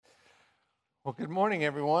Well, good morning,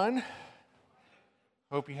 everyone.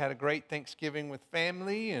 Hope you had a great Thanksgiving with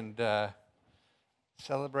family and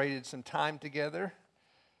celebrated some time together.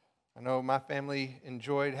 I know my family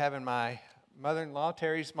enjoyed having my mother-in-law,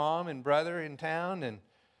 Terry's mom and brother in town, and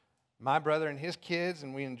my brother and his kids,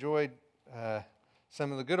 and we enjoyed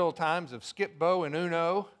some of the good old times of skip, bow, and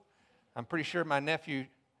Uno. I'm pretty sure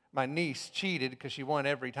my niece cheated because she won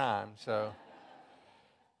every time, so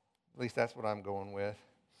at least that's what I'm going with.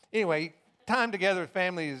 Anyway, time together with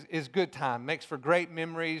family is good time. Makes for great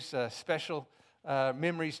memories, special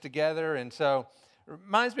memories together. And so it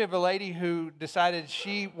reminds me of a lady who decided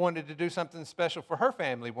she wanted to do something special for her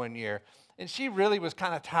family one year. And she really was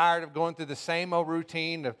kind of tired of going through the same old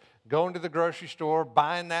routine of going to the grocery store,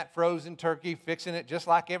 buying that frozen turkey, fixing it just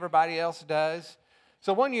like everybody else does.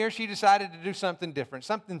 So one year she decided to do something different,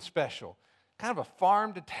 something special. Kind of a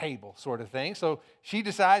farm to table sort of thing. So she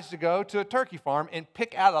decides to go to a turkey farm and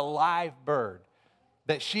pick out a live bird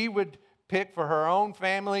that she would pick for her own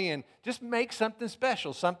family and just make something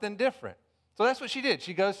special, something different. So that's what she did.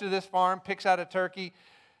 She goes to this farm, picks out a turkey,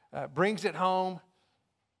 brings it home,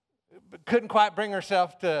 but couldn't quite bring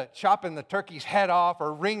herself to chopping the turkey's head off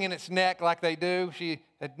or wringing its neck like they do. She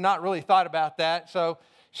had not really thought about that. So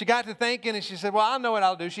she got to thinking and she said, well, I know what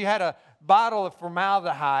I'll do. She had a bottle of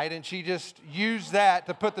formaldehyde and she just used that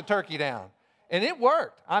to put the turkey down. And it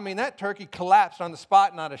worked. I mean, that turkey collapsed on the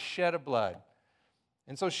spot, not a shed of blood.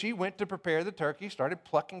 And so she went to prepare the turkey, started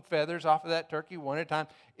plucking feathers off of that turkey one at a time.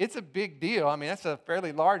 It's a big deal. I mean, that's a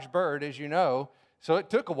fairly large bird, as you know, so it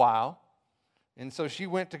took a while. And so she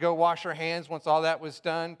went to go wash her hands once all that was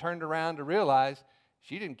done, turned around to realize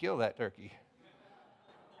she didn't kill that turkey.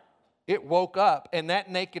 It woke up, and that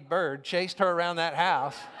naked bird chased her around that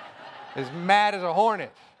house as mad as a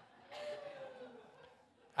hornet.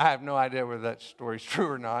 I have no idea whether that story's true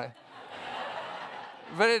or not.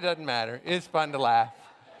 But it doesn't matter. It's fun to laugh.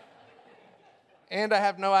 And I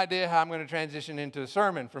have no idea how I'm going to transition into a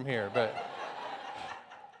sermon from here, but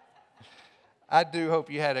I do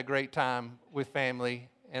hope you had a great time with family.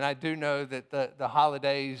 And I do know that the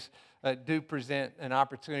holidays do present an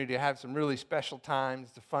opportunity to have some really special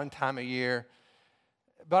times, the fun time of year.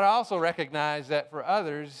 But I also recognize that for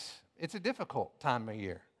others, it's a difficult time of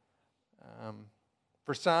year.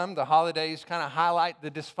 For some, the holidays kind of highlight the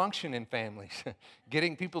dysfunction in families.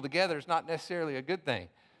 Getting people together is not necessarily a good thing.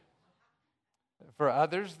 For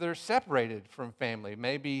others, they're separated from family,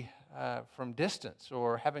 maybe from distance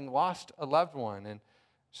or having lost a loved one, and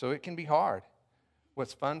so it can be hard.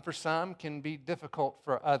 What's fun for some can be difficult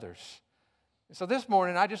for others. So this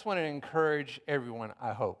morning, I just want to encourage everyone,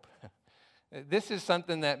 I hope. This is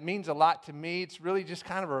something that means a lot to me. It's really just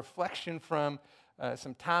kind of a reflection from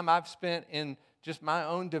some time I've spent in just my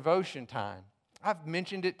own devotion time. I've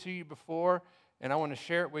mentioned it to you before, and I want to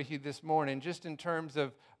share it with you this morning just in terms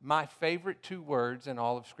of my favorite two words in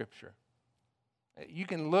all of Scripture. You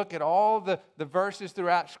can look at all the verses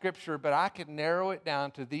throughout Scripture, but I could narrow it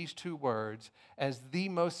down to these two words as the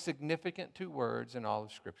most significant two words in all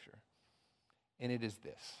of Scripture. And it is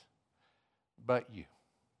this: but you.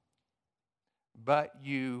 But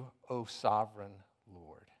you, O sovereign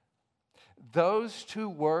Lord. Those two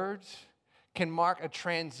words can mark a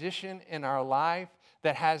transition in our life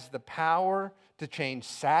that has the power to change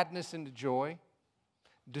sadness into joy,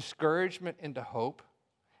 discouragement into hope,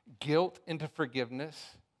 guilt into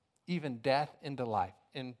forgiveness, even death into life,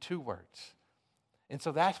 in two words. And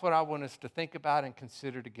so that's what I want us to think about and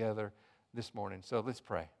consider together this morning. So let's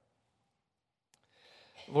pray.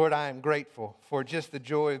 Lord, I am grateful for just the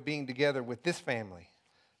joy of being together with this family,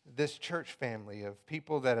 this church family of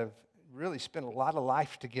people that have really spent a lot of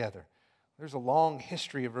life together. There's a long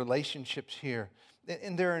history of relationships here.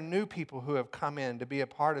 And there are new people who have come in to be a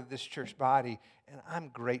part of this church body, and I'm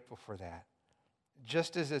grateful for that.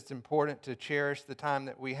 Just as it's important to cherish the time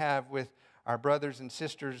that we have with our brothers and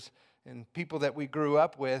sisters and people that we grew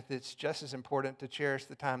up with, it's just as important to cherish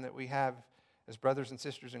the time that we have as brothers and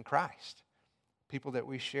sisters in Christ, people that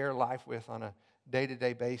we share life with on a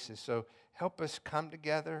day-to-day basis. So help us come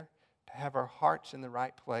together to have our hearts in the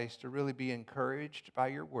right place, to really be encouraged by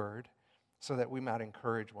your word so that we might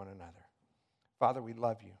encourage one another. Father, we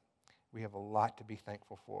love you. We have a lot to be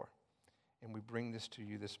thankful for, and we bring this to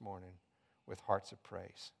you this morning with hearts of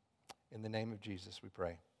praise. In the name of Jesus, we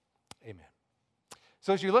pray. Amen.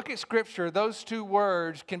 So as you look at Scripture, those two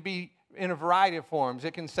words can be in a variety of forms.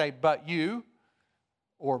 It can say, but you,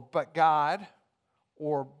 or but God,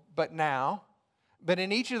 or but now. But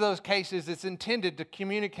in each of those cases, it's intended to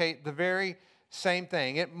communicate the very same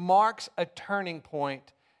thing. It marks a turning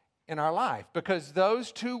point in our life because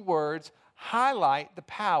those two words highlight the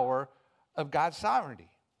power of God's sovereignty.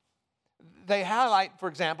 They highlight, for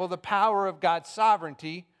example, the power of God's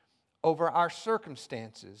sovereignty over our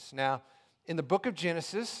circumstances. Now, in the book of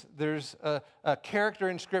Genesis, there's a character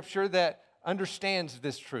in Scripture that understands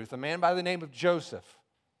this truth, a man by the name of Joseph.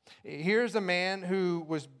 Here's a man who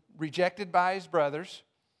was rejected by his brothers.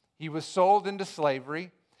 He was sold into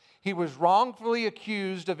slavery. He was wrongfully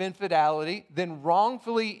accused of infidelity, then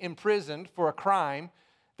wrongfully imprisoned for a crime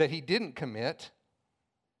that he didn't commit.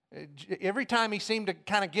 Every time he seemed to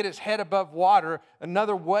kind of get his head above water,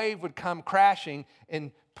 another wave would come crashing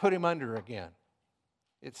and put him under again.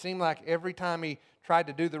 It seemed like every time he tried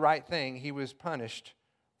to do the right thing, he was punished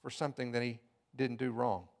for something that he didn't do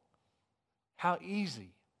wrong. How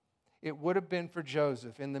easy it would have been for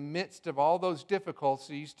Joseph in the midst of all those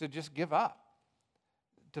difficulties to just give up,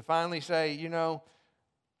 to finally say, you know,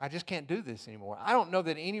 I just can't do this anymore. I don't know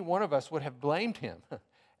that any one of us would have blamed him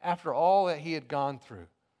after all that he had gone through.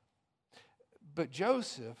 But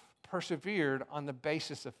Joseph persevered on the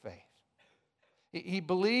basis of faith. He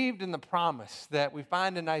believed in the promise that we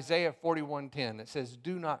find in Isaiah 41:10 that says,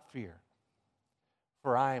 "Do not fear,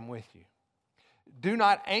 for I am with you. Do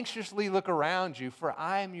not anxiously look around you, for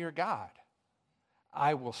I am your God.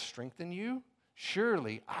 I will strengthen you.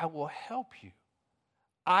 Surely I will help you.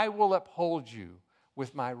 I will uphold you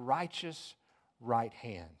with my righteous right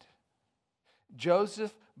hand."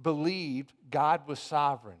 Joseph believed God was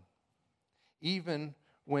sovereign, even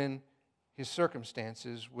when his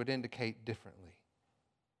circumstances would indicate differently.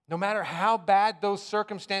 No matter how bad those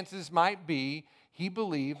circumstances might be, he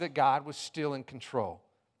believed that God was still in control,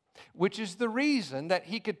 which is the reason that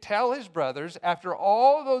he could tell his brothers, after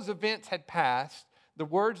all those events had passed, the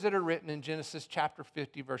words that are written in Genesis chapter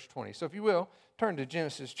 50, verse 20. So if you will, turn to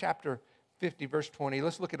Genesis chapter 50, verse 20.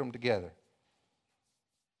 Let's look at them together.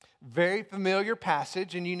 Very familiar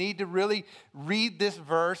passage, and you need to really read this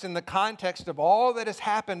verse in the context of all that has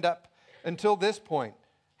happened up until this point.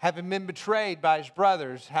 Having been betrayed by his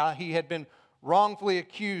brothers, how he had been wrongfully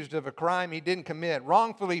accused of a crime he didn't commit,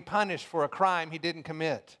 wrongfully punished for a crime he didn't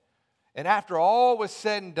commit. And after all was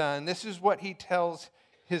said and done, this is what he tells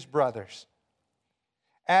his brothers.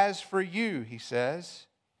 "As for you," he says,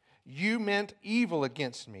 "you meant evil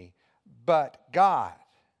against me, but God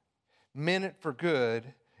meant it for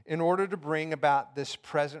good in order to bring about this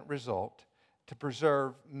present result, to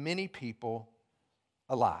preserve many people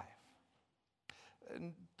alive."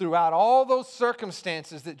 Throughout all those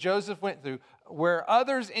circumstances that Joseph went through, where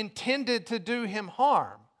others intended to do him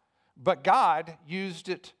harm, but God used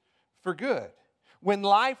it for good. When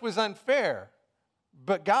life was unfair,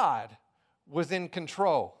 but God was in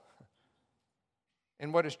control.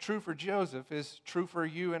 And what is true for Joseph is true for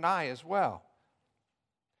you and I as well.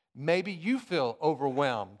 Maybe you feel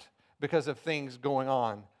overwhelmed because of things going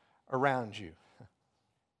on around you.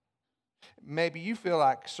 Maybe you feel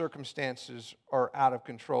like circumstances are out of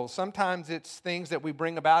control. Sometimes it's things that we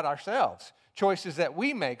bring about ourselves, choices that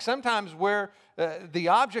we make. Sometimes we're the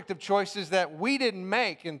object of choices that we didn't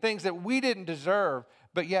make and things that we didn't deserve,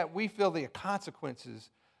 but yet we feel the consequences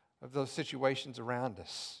of those situations around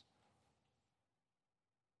us.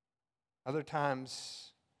 Other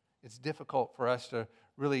times it's difficult for us to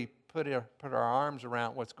really put our arms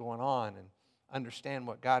around what's going on and understand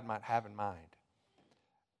what God might have in mind.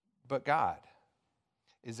 But God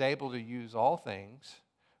is able to use all things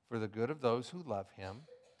for the good of those who love him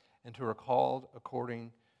and who are called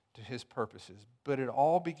according to his purposes. But it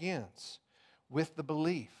all begins with the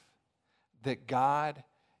belief that God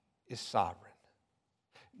is sovereign.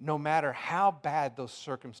 No matter how bad those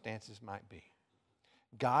circumstances might be,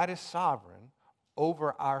 God is sovereign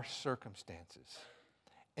over our circumstances.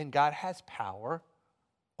 And God has power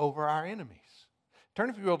over our enemies. Turn,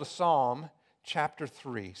 if you will, to Psalm chapter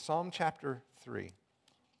 3. Psalm chapter 3.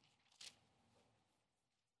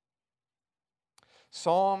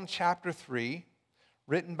 Psalm chapter 3,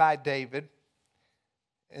 written by David.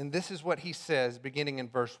 And this is what he says, beginning in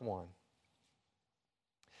verse 1.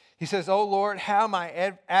 He says, "O Lord, how my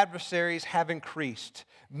adversaries have increased.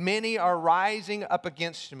 Many are rising up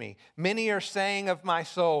against me. Many are saying of my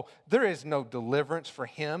soul, there is no deliverance for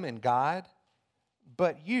him in God.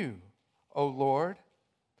 But you, O Lord,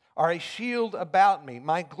 are a shield about me,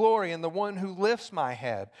 my glory, and the one who lifts my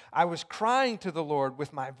head. I was crying to the Lord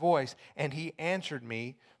with my voice, and he answered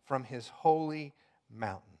me from his holy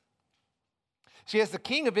mountain." See, as the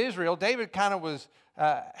king of Israel, David kind of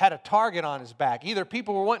had a target on his back. Either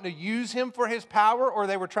people were wanting to use him for his power, or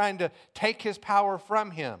they were trying to take his power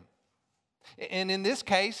from him. And in this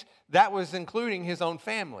case, that was including his own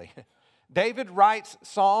family. David writes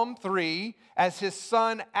Psalm 3 as his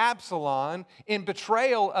son Absalom, in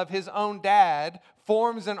betrayal of his own dad,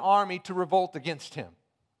 forms an army to revolt against him.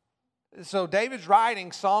 So David's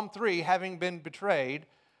writing Psalm 3 having been betrayed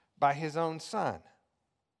by his own son.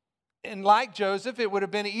 And like Joseph, it would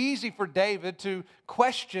have been easy for David to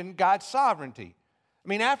question God's sovereignty. I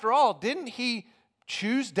mean, after all, didn't he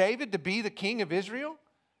choose David to be the king of Israel?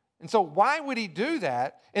 And so why would he do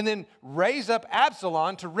that and then raise up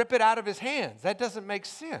Absalom to rip it out of his hands? That doesn't make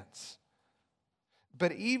sense.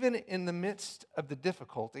 But even in the midst of the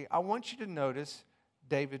difficulty, I want you to notice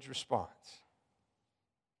David's response.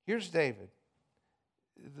 Here's David,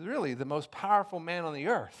 really the most powerful man on the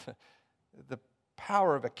earth, the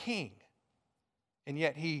power of a king. And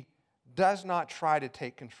yet he does not try to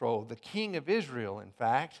take control. The king of Israel, in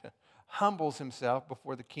fact, humbles himself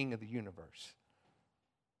before the king of the universe.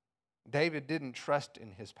 David didn't trust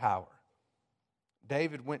in his power.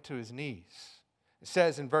 David went to his knees. It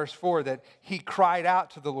says in verse 4 that he cried out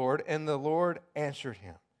to the Lord, and the Lord answered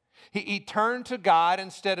him. He turned to God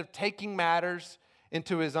instead of taking matters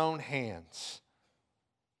into his own hands.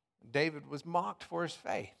 David was mocked for his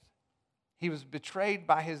faith. He was betrayed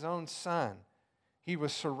by his own son. He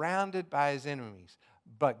was surrounded by his enemies.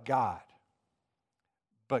 But God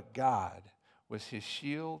was his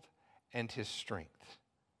shield and his strength.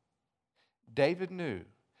 David knew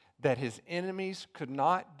that his enemies could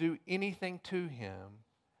not do anything to him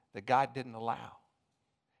that God didn't allow.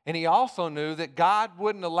 And he also knew that God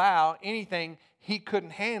wouldn't allow anything he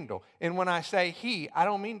couldn't handle. And when I say he, I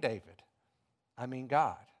don't mean David. I mean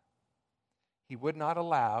God. He would not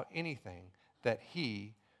allow anything that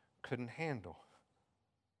he couldn't handle.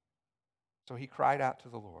 So he cried out to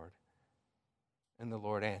the Lord, and the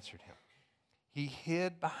Lord answered him. He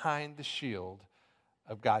hid behind the shield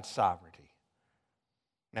of God's sovereignty.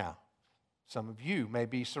 Now, some of you may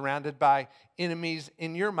be surrounded by enemies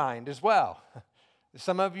in your mind as well.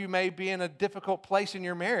 Some of you may be in a difficult place in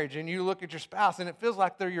your marriage, and you look at your spouse, and it feels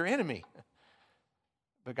like they're your enemy.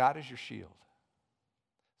 But God is your shield.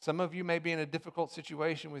 Some of you may be in a difficult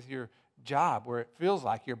situation with your job where it feels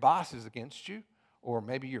like your boss is against you, or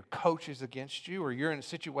maybe your coach is against you, or you're in a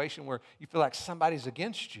situation where you feel like somebody's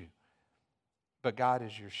against you. But God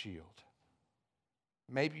is your shield.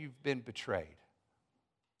 Maybe you've been betrayed.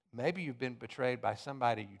 Maybe you've been betrayed by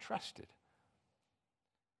somebody you trusted.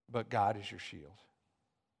 But God is your shield.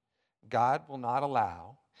 God will not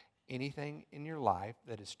allow anything in your life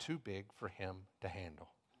that is too big for him to handle.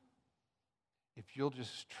 If you'll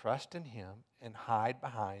just trust in him and hide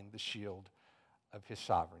behind the shield of his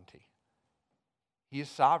sovereignty. He is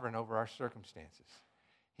sovereign over our circumstances.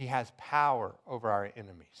 He has power over our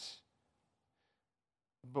enemies.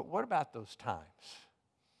 But what about those times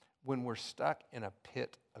when we're stuck in a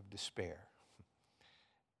pit of despair?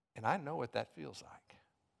 And I know what that feels like.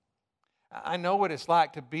 I know what it's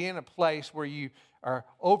like to be in a place where you are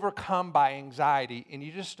overcome by anxiety and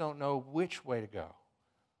you just don't know which way to go,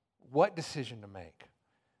 what decision to make,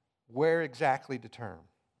 where exactly to turn.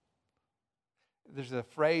 There's a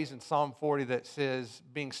phrase in Psalm 40 that says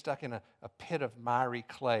being stuck in a pit of miry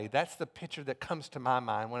clay. That's the picture that comes to my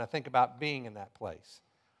mind when I think about being in that place.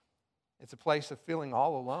 It's a place of feeling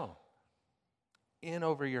all alone, in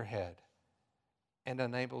over your head, and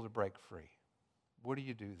unable to break free. What do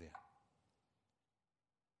you do then?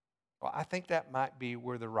 Well, I think that might be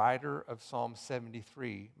where the writer of Psalm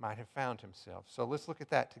 73 might have found himself. So let's look at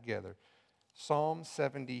that together. Psalm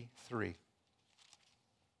 73.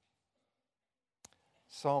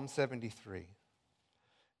 Psalm 73.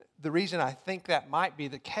 The reason I think that might be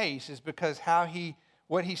the case is because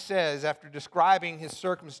what he says after describing his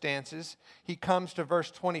circumstances, he comes to verse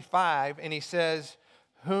 25 and he says,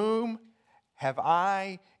 "Whom have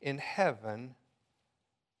I in heaven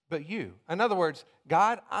but you?" In other words,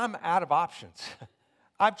 God, I'm out of options.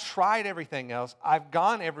 I've tried everything else. I've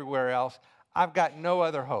gone everywhere else. I've got no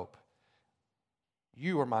other hope.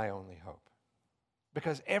 You are my only hope.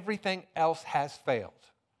 Because everything else has failed.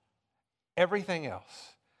 Everything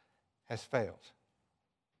else has failed.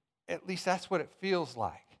 At least that's what it feels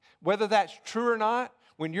like. Whether that's true or not,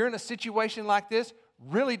 when you're in a situation like this,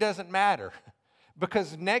 really doesn't matter.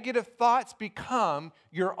 Because negative thoughts become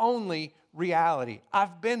your only reality.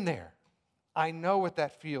 I've been there. I know what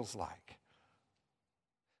that feels like.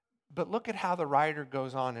 But look at how the writer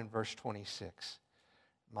goes on in verse 26.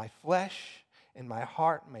 My flesh and my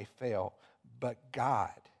heart may fail, but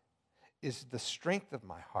God is the strength of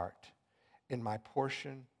my heart and my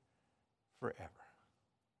portion forever.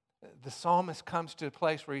 The psalmist comes to a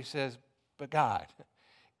place where he says, but God,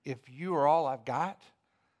 if you are all I've got,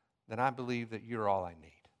 then I believe that you're all I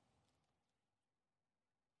need.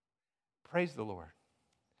 Praise the Lord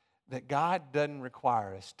that God doesn't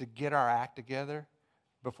require us to get our act together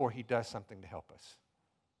before he does something to help us.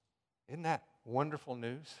 Isn't that wonderful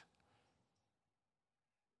news?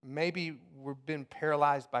 maybe we've been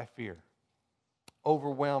paralyzed by fear,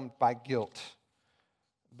 overwhelmed by guilt.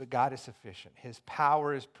 But God is sufficient. His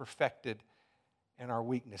power is perfected in our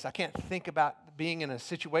weakness. I can't think about being in a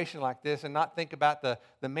situation like this and not think about the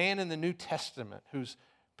man in the New Testament who's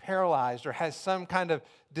paralyzed or has some kind of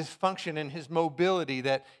dysfunction in his mobility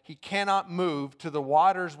that he cannot move to the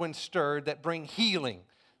waters when stirred that bring healing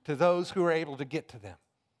to those who are able to get to them.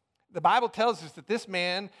 The Bible tells us that this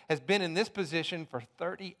man has been in this position for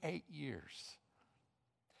 38 years.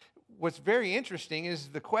 What's very interesting is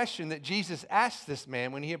the question that Jesus asks this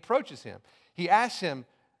man when he approaches him. He asks him,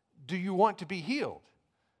 do you want to be healed?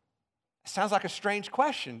 Sounds like a strange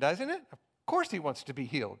question, doesn't it? Of course he wants to be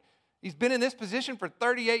healed. He's been in this position for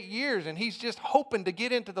 38 years, and he's just hoping to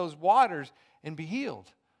get into those waters and be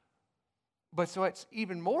healed. But so what's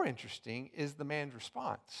even more interesting is the man's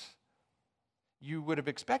response. You would have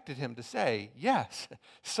expected him to say, yes,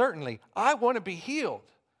 certainly, I want to be healed.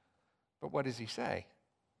 But what does he say?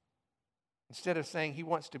 Instead of saying he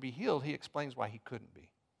wants to be healed, he explains why he couldn't be.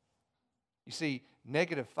 You see,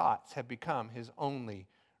 negative thoughts have become his only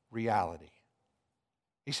reality.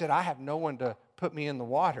 He said, I have no one to put me in the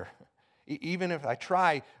water. Even if I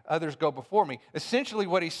try, others go before me. Essentially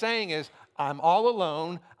what he's saying is, I'm all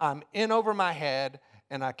alone, I'm in over my head,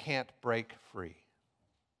 and I can't break free.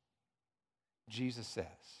 Jesus says,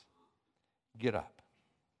 get up,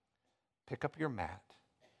 pick up your mat,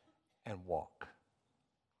 and walk.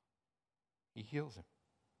 He heals him.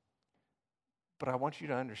 But I want you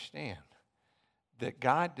to understand that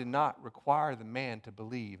God did not require the man to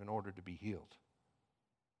believe in order to be healed.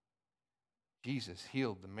 Jesus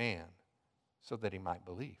healed the man so that he might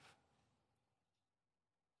believe.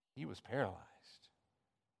 He was paralyzed.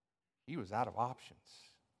 He was out of options.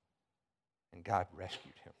 And God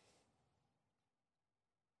rescued him.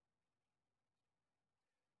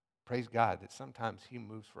 Praise God that sometimes he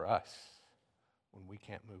moves for us when we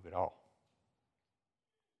can't move at all.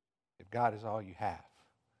 If God is all you have,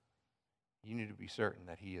 you need to be certain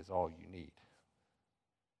that he is all you need.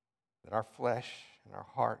 That our flesh and our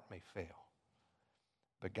heart may fail,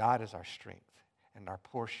 but God is our strength and our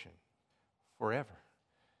portion forever.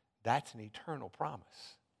 That's an eternal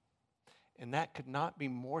promise. And that could not be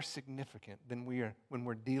more significant than when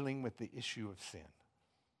we're dealing with the issue of sin.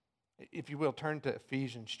 If you will, turn to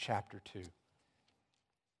Ephesians chapter 2.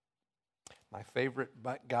 My favorite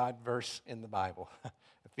but God verse in the Bible.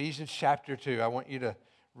 Ephesians chapter 2. I want you to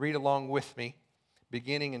read along with me,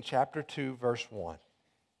 beginning in chapter 2, verse 1.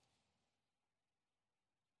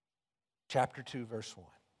 Chapter 2, verse 1.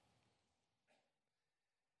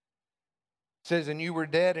 It says, and you were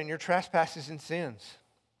dead in your trespasses and sins,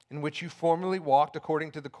 in which you formerly walked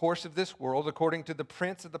according to the course of this world, according to the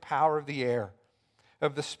prince of the power of the air,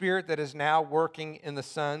 of the spirit that is now working in the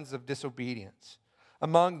sons of disobedience.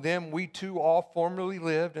 Among them we too all formerly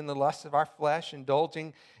lived in the lusts of our flesh,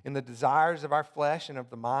 indulging in the desires of our flesh and of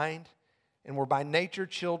the mind, and were by nature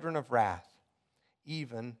children of wrath,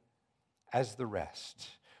 even as the rest.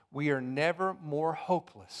 We are never more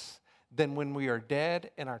hopeless than when we are dead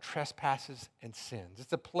in our trespasses and sins.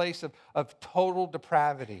 It's a place of total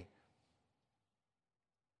depravity.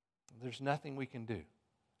 There's nothing we can do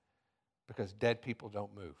because dead people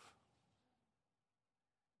don't move.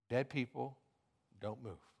 Dead people don't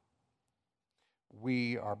move.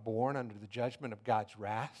 We are born under the judgment of God's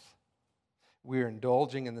wrath. We are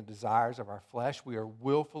indulging in the desires of our flesh. We are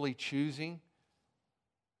willfully choosing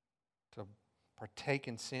to partake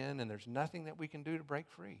in sin, and there's nothing that we can do to break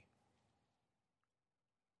free.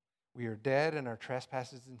 We are dead in our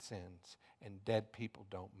trespasses and sins, and dead people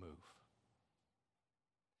don't move.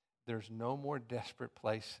 There's no more desperate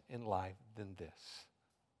place in life than this.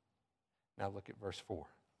 Now look at verse 4.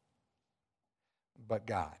 But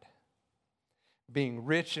God, being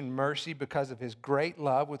rich in mercy because of his great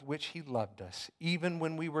love with which he loved us, even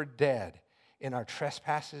when we were dead in our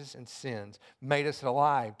trespasses and sins, made us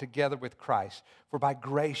alive together with Christ. For by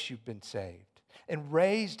grace you've been saved, and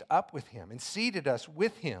raised up with him, and seated us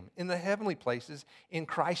with him in the heavenly places in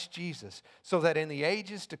Christ Jesus, so that in the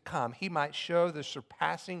ages to come he might show the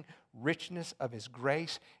surpassing richness of his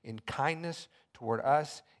grace in kindness toward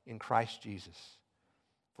us in Christ Jesus.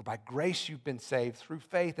 For by grace you've been saved through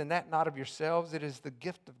faith, and that not of yourselves, it is the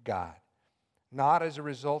gift of God, not as a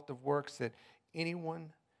result of works that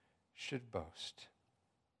anyone should boast.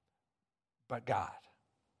 But God.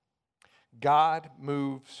 God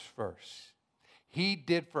moves first. He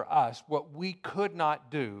did for us what we could not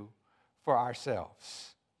do for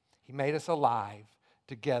ourselves. He made us alive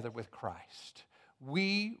together with Christ.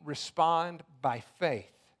 We respond by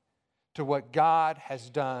faith to what God has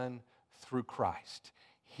done through Christ.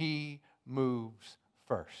 He moves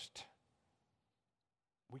first.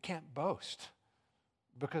 We can't boast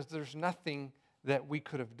because there's nothing that we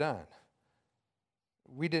could have done.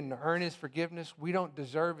 We didn't earn his forgiveness. We don't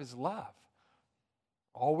deserve his love.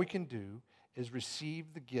 All we can do is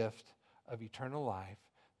receive the gift of eternal life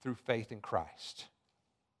through faith in Christ.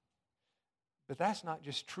 But that's not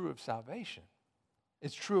just true of salvation.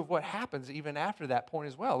 It's true of what happens even after that point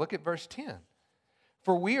as well. Look at verse 10.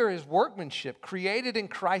 For we are his workmanship, created in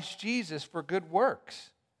Christ Jesus for good works,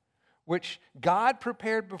 which God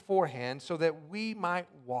prepared beforehand so that we might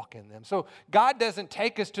walk in them. So God doesn't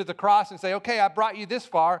take us to the cross and say, okay, I brought you this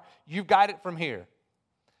far, you've got it from here.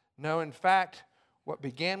 No, in fact, what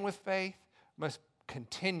began with faith must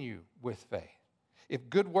continue with faith. If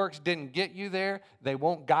good works didn't get you there, they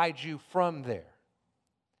won't guide you from there.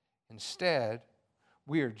 Instead,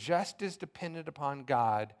 we are just as dependent upon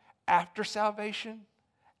God after salvation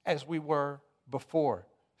as we were before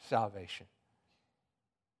salvation.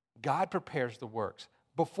 God prepares the works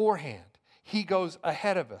beforehand. He goes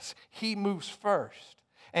ahead of us. He moves first.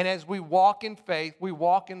 And as we walk in faith, we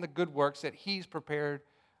walk in the good works that he's prepared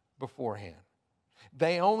beforehand.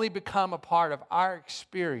 They only become a part of our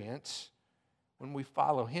experience when we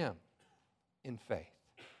follow him in faith.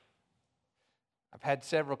 I've had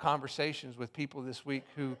several conversations with people this week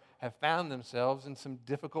who have found themselves in some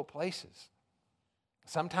difficult places.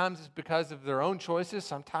 Sometimes it's because of their own choices.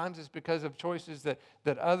 Sometimes it's because of choices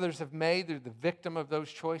that others have made. They're the victim of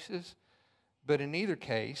those choices. But in either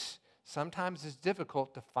case, sometimes it's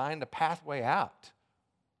difficult to find a pathway out,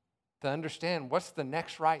 to understand what's the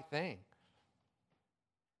next right thing.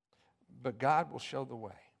 But God will show the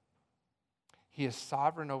way. He is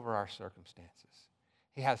sovereign over our circumstances.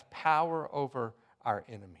 He has power over our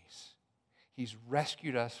enemies. He's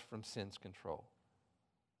rescued us from sin's control.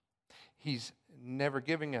 He's never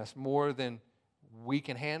giving us more than we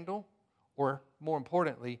can handle, or more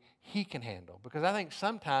importantly, he can handle. Because I think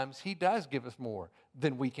sometimes he does give us more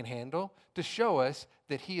than we can handle to show us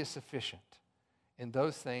that he is sufficient in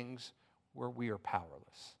those things where we are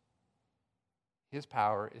powerless. His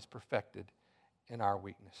power is perfected in our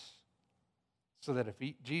weakness. So that if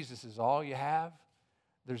Jesus is all you have,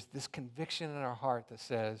 there's this conviction in our heart that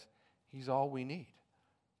says he's all we need.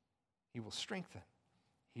 He will strengthen.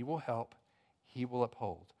 He will help. He will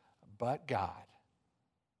uphold. But God,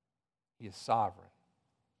 he is sovereign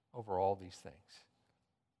over all these things.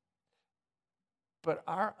 But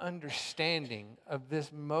our understanding of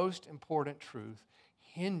this most important truth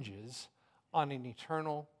hinges on an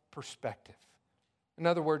eternal perspective. In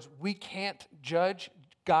other words, we can't judge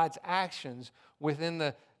God's actions within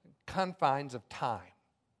the confines of time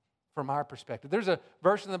from our perspective. There's a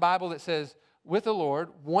verse in the Bible that says, with the Lord,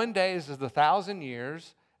 one day is as 1,000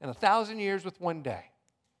 years, and 1,000 years with one day.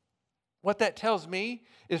 What that tells me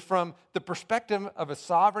is from the perspective of a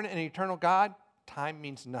sovereign and eternal God, time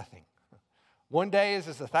means nothing. One day is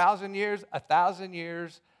as 1,000 years, 1,000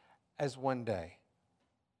 years as one day.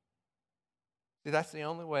 See, that's the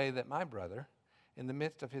only way that my brother, in the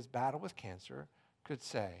midst of his battle with cancer, could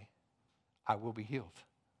say, I will be healed.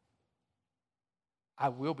 I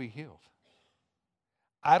will be healed.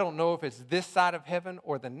 I don't know if it's this side of heaven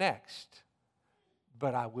or the next,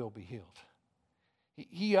 but I will be healed.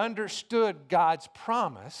 He understood God's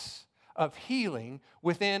promise of healing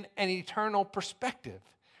within an eternal perspective,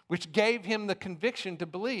 which gave him the conviction to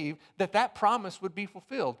believe that that promise would be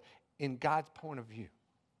fulfilled in God's point of view.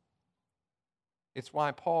 It's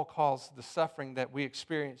why Paul calls the suffering that we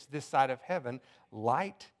experience this side of heaven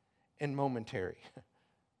light and momentary.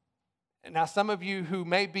 Now, some of you who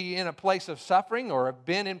may be in a place of suffering or have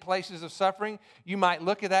been in places of suffering, you might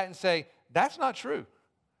look at that and say, that's not true,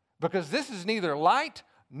 because this is neither light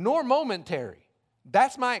nor momentary.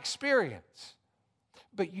 That's my experience.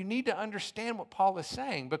 But you need to understand what Paul is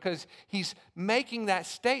saying, because he's making that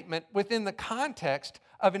statement within the context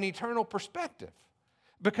of an eternal perspective.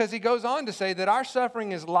 Because he goes on to say that our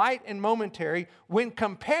suffering is light and momentary when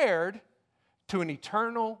compared to an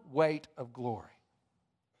eternal weight of glory.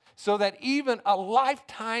 So that even a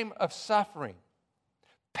lifetime of suffering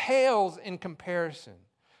pales in comparison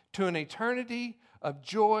to an eternity of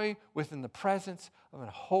joy within the presence of a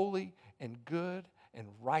holy and good and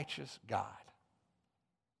righteous God.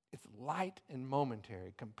 It's light and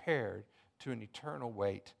momentary compared to an eternal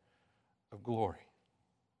weight of glory.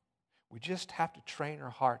 We just have to train our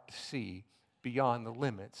heart to see beyond the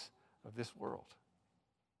limits of this world.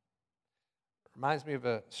 It reminds me of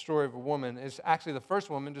a story of a woman. It's actually the first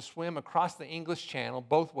woman to swim across the English Channel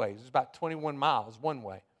both ways. It's about 21 miles one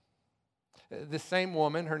way. This same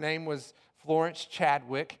woman, her name was Florence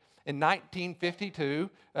Chadwick, in 1952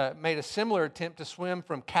 made a similar attempt to swim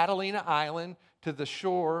from Catalina Island to the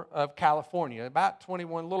shore of California, about a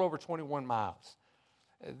little over 21 miles.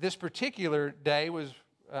 This particular day was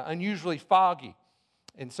unusually foggy.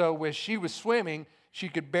 And so as she was swimming, she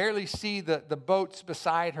could barely see the boats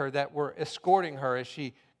beside her that were escorting her as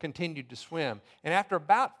she continued to swim. And after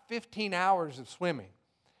about 15 hours of swimming,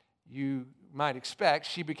 you might expect,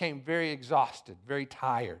 she became very exhausted, very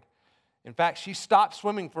tired. In fact, she stopped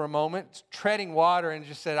swimming for a moment, treading water, and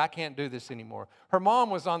just said, I can't do this anymore. Her mom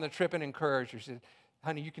was on the trip and encouraged her. She said,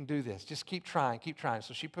 honey, you can do this. Just keep trying, keep trying.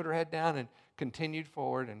 So she put her head down and continued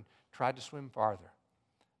forward and tried to swim farther.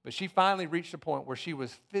 But she finally reached a point where she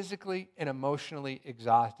was physically and emotionally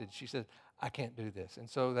exhausted. She said, I can't do this. And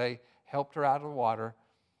so they helped her out of the water.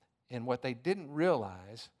 And what they didn't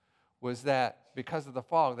realize was that because of the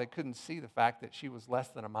fog, they couldn't see the fact that she was less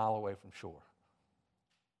than a mile away from shore.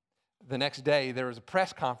 The next day, there was a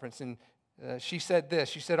press conference, and she said this.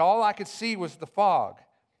 She said, all I could see was the fog.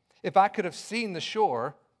 If I could have seen the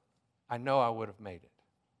shore, I know I would have made it.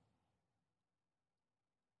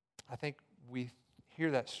 I think we hear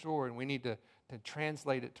that story, and we need to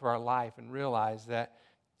translate it to our life and realize that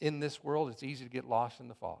in this world, it's easy to get lost in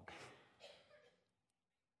the fog.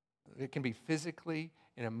 It can be physically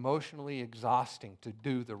and emotionally exhausting to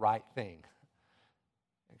do the right thing.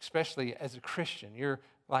 Especially as a Christian, you're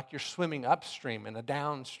swimming upstream in a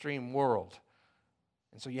downstream world.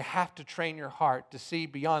 And so you have to train your heart to see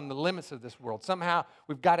beyond the limits of this world. Somehow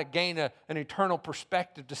we've got to gain an eternal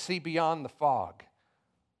perspective to see beyond the fog.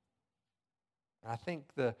 And I think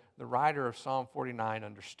the writer of Psalm 49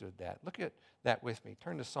 understood that. Look at that with me.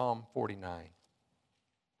 Turn to Psalm 49.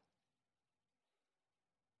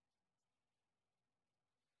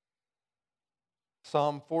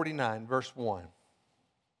 Psalm 49, verse 1.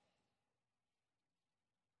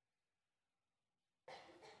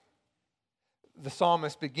 The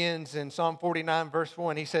psalmist begins in Psalm 49, verse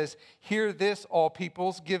 1. He says, hear this, all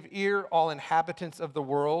peoples, give ear, all inhabitants of the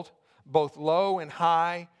world, both low and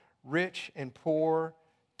high, rich and poor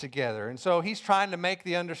together. And so he's trying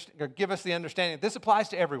to give us the understanding that this applies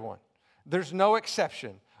to everyone. There's no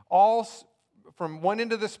exception. All from one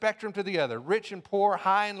end of the spectrum to the other, rich and poor,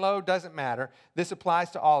 high and low, doesn't matter. This applies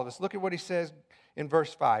to all of us. Look at what he says in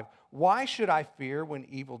verse 5. Why should I fear when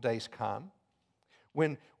evil days come,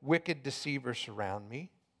 when wicked deceivers surround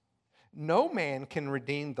me? No man can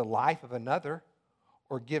redeem the life of another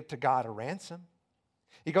or give to God a ransom.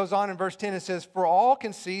 He goes on in verse 10 and says, for all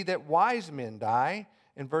can see that wise men die.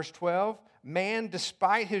 In verse 12, man,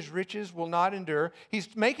 despite his riches, will not endure.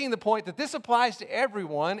 He's making the point that this applies to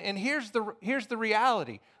everyone, and here's the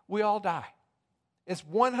reality. We all die. It's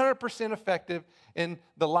 100% effective in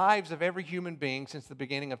the lives of every human being since the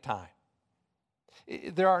beginning of time.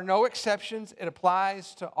 There are no exceptions. It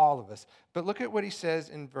applies to all of us. But look at what he says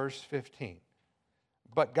in verse 15.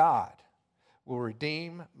 But God will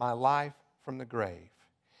redeem my life from the grave.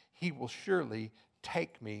 He will surely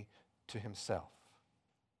take me to himself.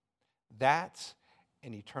 That's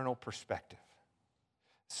an eternal perspective.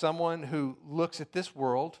 Someone who looks at this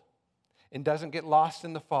world and doesn't get lost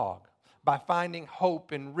in the fog by finding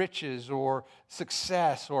hope in riches or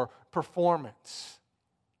success or performance,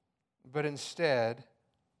 but instead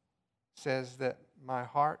says that my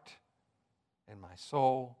heart and my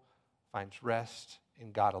soul finds rest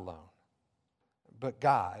in God alone. But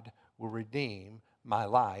God will redeem my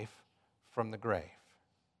life from the grave.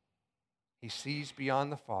 He sees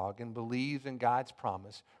beyond the fog and believes in God's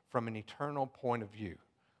promise from an eternal point of view.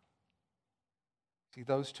 See,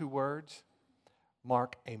 those two words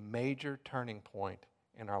mark a major turning point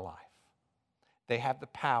in our life. They have the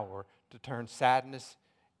power to turn sadness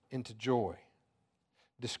into joy,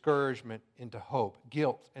 discouragement into hope,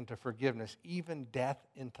 guilt into forgiveness, even death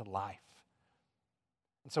into life.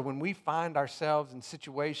 And so when we find ourselves in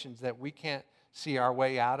situations that we can't see our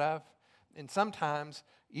way out of, and sometimes,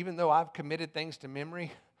 even though I've committed things to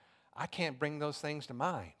memory, I can't bring those things to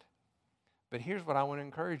mind. But here's what I want to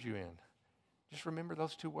encourage you in. Just remember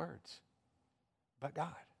those two words. But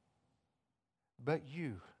God. But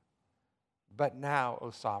you. But now,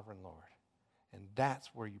 O sovereign Lord. And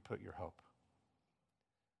that's where you put your hope.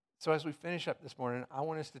 So as we finish up this morning, I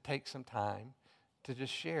want us to take some time to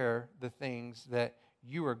just share the things that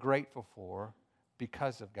you are grateful for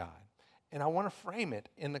because of God. And I want to frame it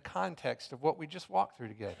in the context of what we just walked through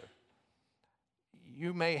together.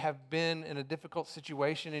 You may have been in a difficult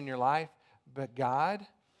situation in your life, but God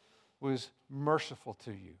was merciful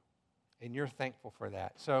to you, and you're thankful for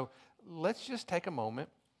that. So let's just take a moment,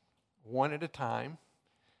 one at a time,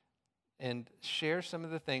 and share some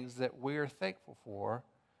of the things that we are thankful for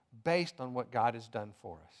based on what God has done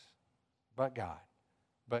for us. But God,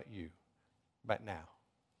 but you, but now.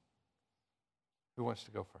 Who wants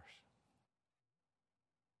to go first?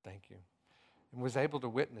 Thank you. And was able to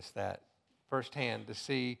witness that firsthand, to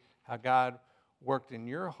see how God worked in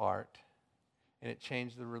your heart and it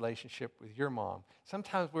changed the relationship with your mom.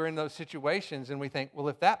 Sometimes we're in those situations and we think, well,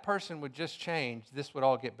 if that person would just change, this would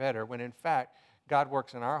all get better, when in fact, God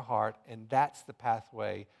works in our heart, and that's the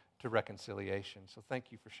pathway to reconciliation. So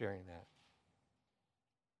thank you for sharing that.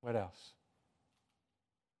 What else?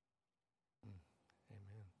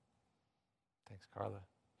 Amen. Thanks, Carla.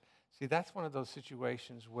 See, that's one of those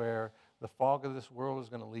situations where the fog of this world is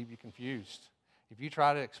going to leave you confused. If you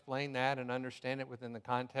try to explain that and understand it within the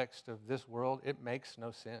context of this world, it makes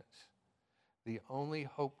no sense. The only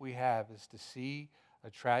hope we have is to see a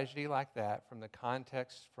tragedy like that from the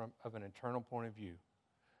context of an eternal point of view,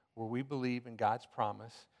 where we believe in God's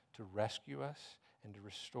promise to rescue us and to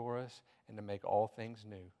restore us and to make all things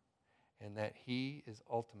new, and that He is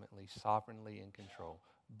ultimately sovereignly in control.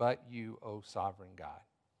 But you, O sovereign God.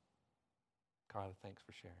 Carla, thanks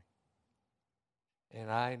for sharing. And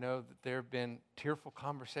I know that there have been tearful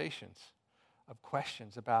conversations of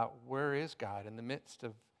questions about where is God in the midst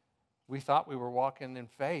of, we thought we were walking in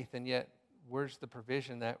faith, and yet where's the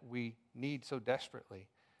provision that we need so desperately?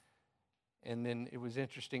 And then it was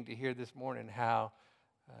interesting to hear this morning how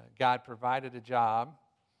God provided a job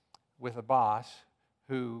with a boss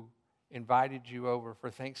who invited you over for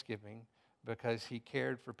Thanksgiving because he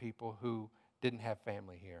cared for people who didn't have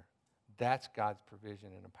family here. That's God's provision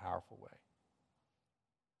in a powerful way.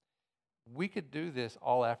 We could do this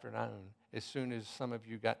all afternoon as soon as some of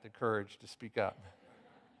you got the courage to speak up.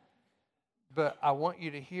 But I want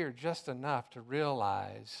you to hear just enough to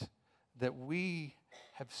realize that we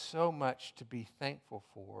have so much to be thankful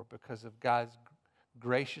for because of God's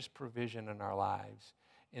gracious provision in our lives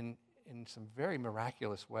in some very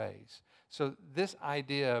miraculous ways. So this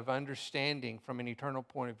idea of understanding from an eternal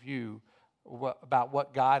point of view about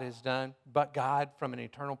what God has done, but God from an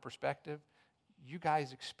eternal perspective, you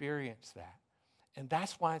guys experience that. And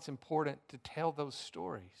that's why it's important to tell those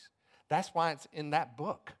stories. That's why it's in that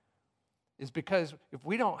book. Is because if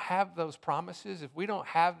we don't have those promises, if we don't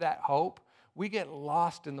have that hope, we get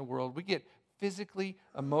lost in the world. We get physically,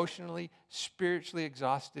 emotionally, spiritually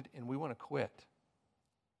exhausted, and we want to quit.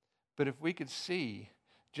 But if we could see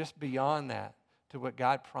just beyond that to what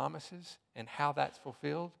God promises and how that's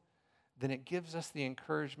fulfilled, then it gives us the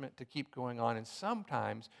encouragement to keep going on. And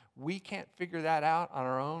sometimes we can't figure that out on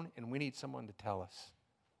our own, and we need someone to tell us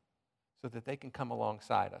so that they can come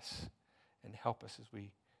alongside us and help us as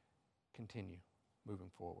we continue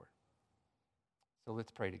moving forward. So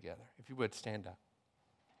let's pray together. If you would, stand up.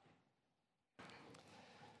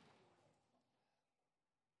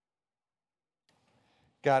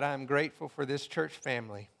 God, I'm grateful for this church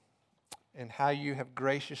family and how you have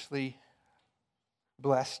graciously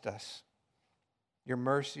blessed us. Your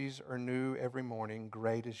mercies are new every morning.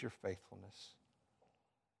 Great is your faithfulness.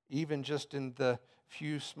 Even just in the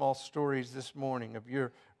few small stories this morning of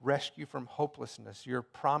your rescue from hopelessness, your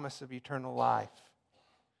promise of eternal life,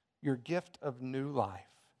 your gift of new life,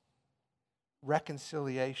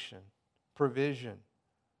 reconciliation, provision.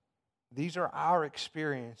 These are our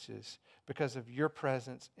experiences because of your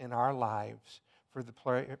presence in our lives for the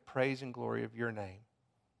praise and glory of your name.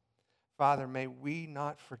 Father, may we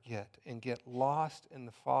not forget and get lost in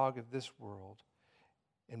the fog of this world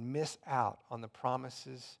and miss out on the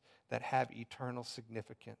promises that have eternal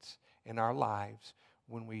significance in our lives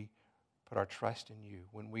when we put our trust in you,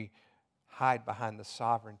 when we hide behind the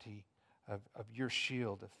sovereignty of your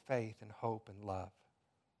shield of faith and hope and love.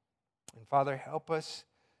 And Father, help us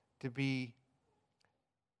to be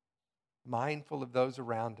mindful of those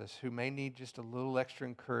around us who may need just a little extra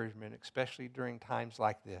encouragement, especially during times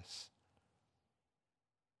like this.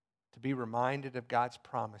 To be reminded of God's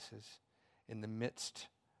promises in the midst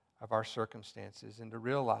of our circumstances, and to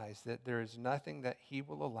realize that there is nothing that He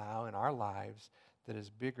will allow in our lives that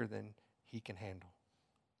is bigger than He can handle,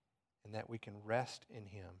 and that we can rest in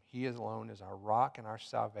Him. He alone is our rock and our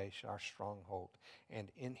salvation, our stronghold, and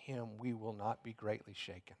in Him we will not be greatly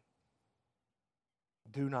shaken.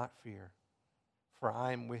 Do not fear, for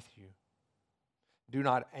I am with you. Do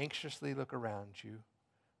not anxiously look around you,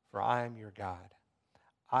 for I am your God.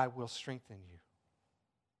 I will strengthen you.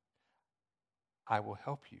 I will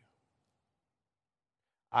help you.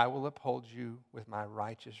 I will uphold you with my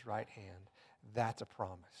righteous right hand. That's a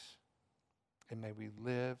promise. And may we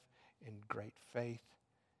live in great faith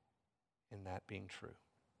in that being true.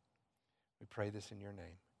 We pray this in your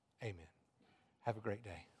name. Amen. Have a great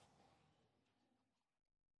day.